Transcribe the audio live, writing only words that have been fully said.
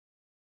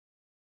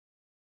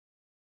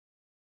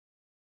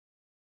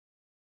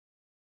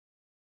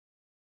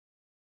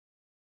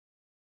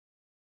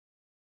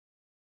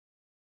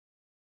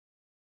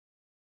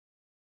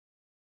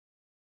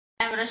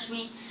I'm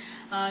Rashmi.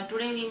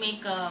 Today we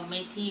make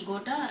Methi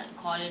Gota,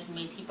 call it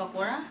Methi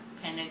Pakora,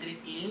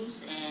 Fenugreek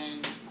leaves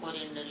and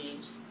Coriander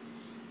leaves,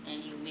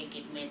 and you make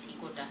it Methi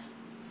Gota.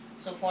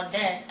 So for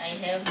that I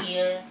have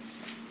here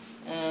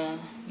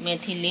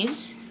Methi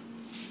leaves.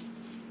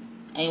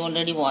 I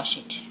already wash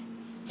it,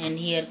 and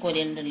here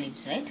Coriander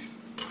leaves, right?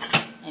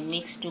 I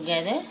mix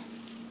together.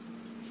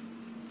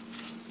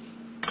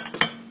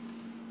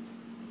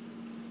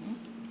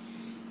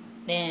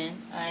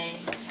 Then I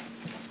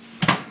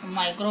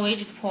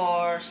microwave it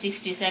for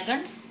 60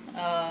 seconds,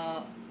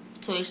 so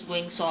it's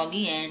going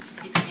soggy, and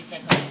 60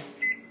 seconds.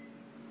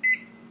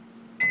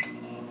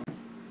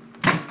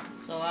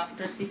 So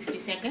after 60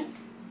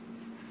 seconds,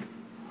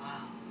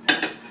 wow,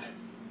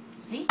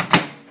 see,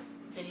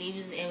 the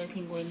leaves,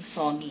 everything going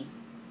soggy,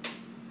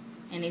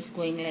 and it's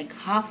going like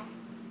half.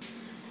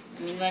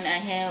 I mean, when I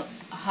have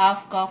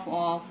half cup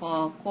of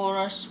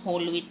coarse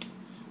whole wheat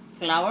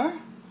flour,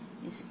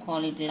 is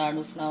call it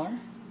ladoo flour,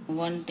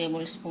 1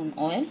 tablespoon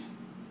oil,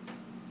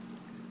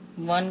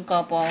 1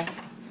 cup of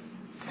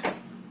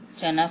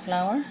Chana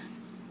flour,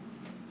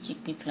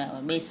 chickpea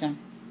flour, Besan,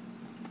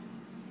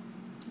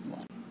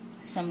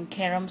 some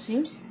Carom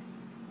seeds,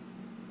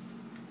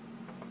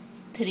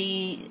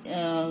 3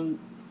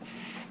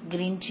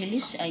 green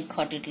chillies. I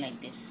cut it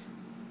like this.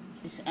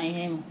 I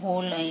have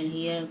whole oil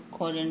here,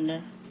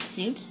 coriander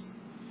seeds,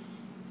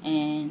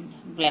 and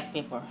black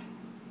pepper,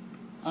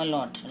 a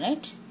lot,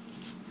 right?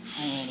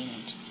 I'm adding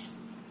it.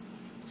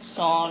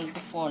 Salt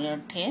for your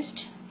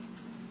taste.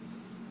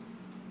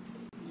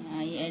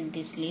 I add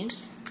these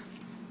leaves.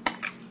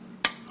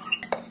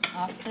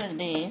 After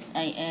this,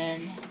 I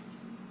add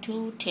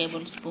 2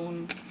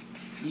 tablespoons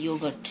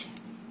yogurt.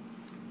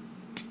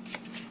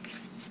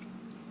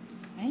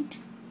 Right?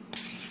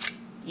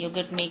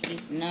 Yogurt make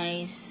it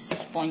nice,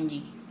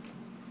 spongy.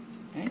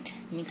 Right?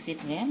 Mix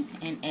it well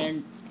and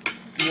add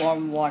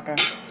warm water.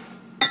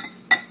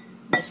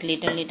 Just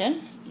little.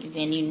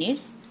 When you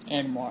need,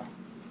 add more.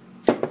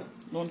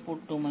 Don't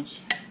put too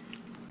much.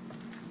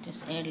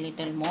 Just add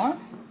little more.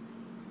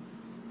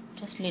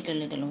 Just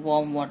little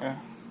warm water.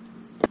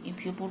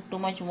 If you put too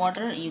much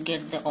water, you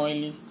get the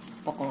oily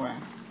pakora.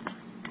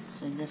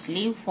 So just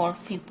leave for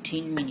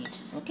 15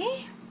 minutes.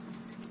 Okay.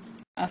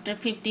 After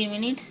 15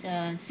 minutes,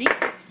 see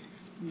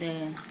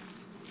the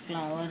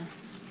flour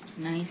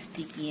nice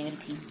sticky,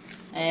 everything.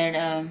 Add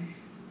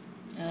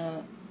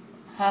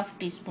half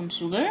teaspoon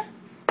sugar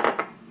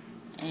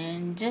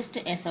and just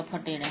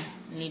Asafoetida,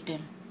 little,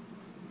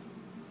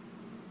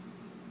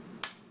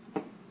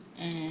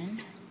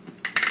 and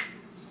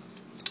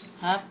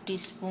half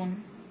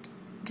teaspoon,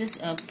 just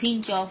a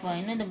pinch of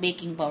the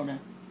baking powder,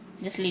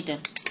 just little.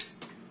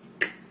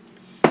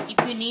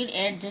 If you need,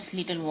 add just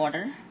little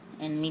water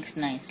and mix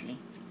nicely,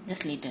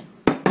 just little.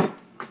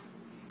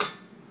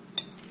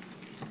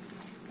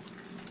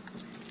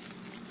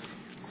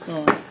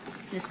 So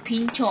just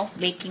pinch of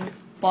baking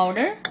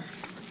powder,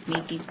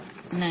 make it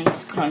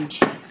nice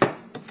crunchy.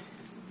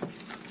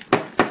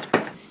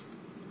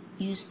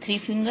 Use 3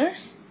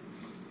 fingers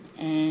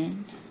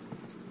and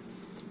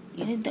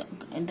hit the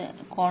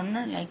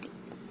corner like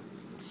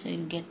so,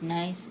 you get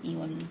nice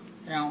even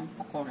round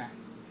pakora.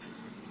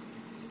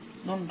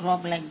 Don't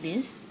drop like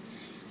this.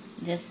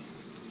 Just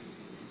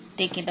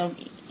take it out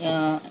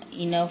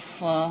enough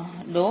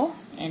dough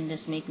and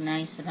just make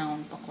nice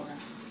round pakora.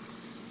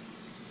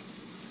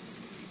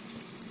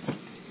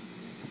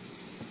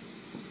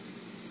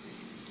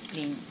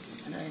 Clean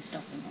the rest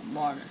of the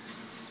border.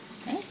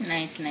 Right?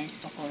 Nice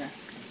pakora.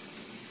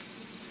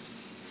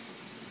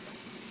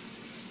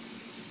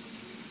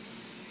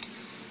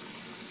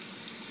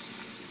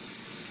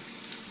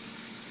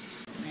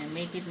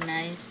 Make it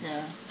nice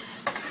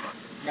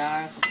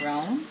dark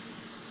brown.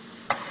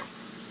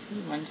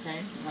 See, one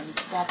side, one is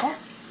pop up,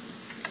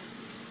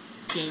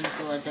 change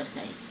to other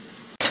side.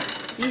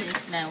 See,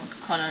 this now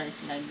color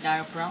is like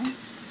dark brown.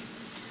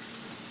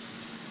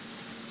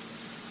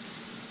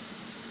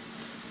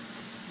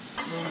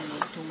 Don't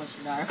make too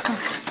much dark.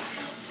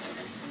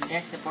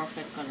 That's the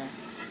perfect color.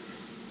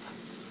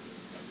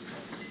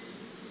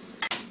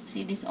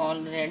 See, this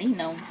all ready.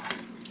 Now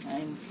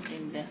I'm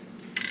putting the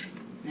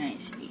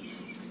nice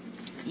piece.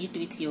 Eat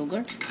with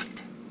yogurt.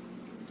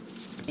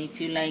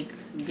 If you like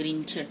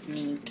green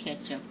chutney,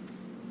 ketchup.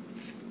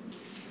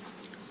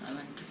 So I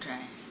want to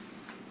try.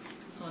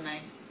 So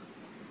nice.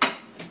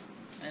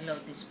 I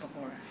love this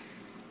pakora.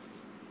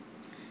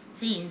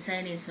 See,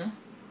 inside is so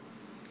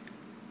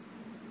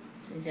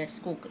that's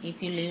cook.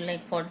 If you leave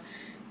like for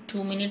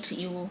 2 minutes,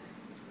 you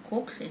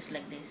cook. It's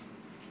like this.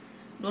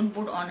 Don't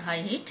put on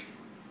high heat.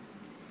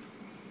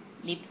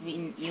 Dip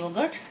in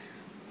yogurt.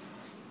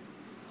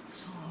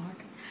 So hot.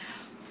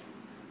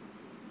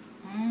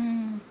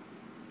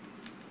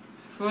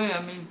 So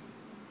yummy.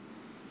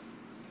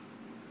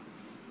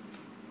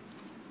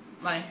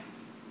 Bye.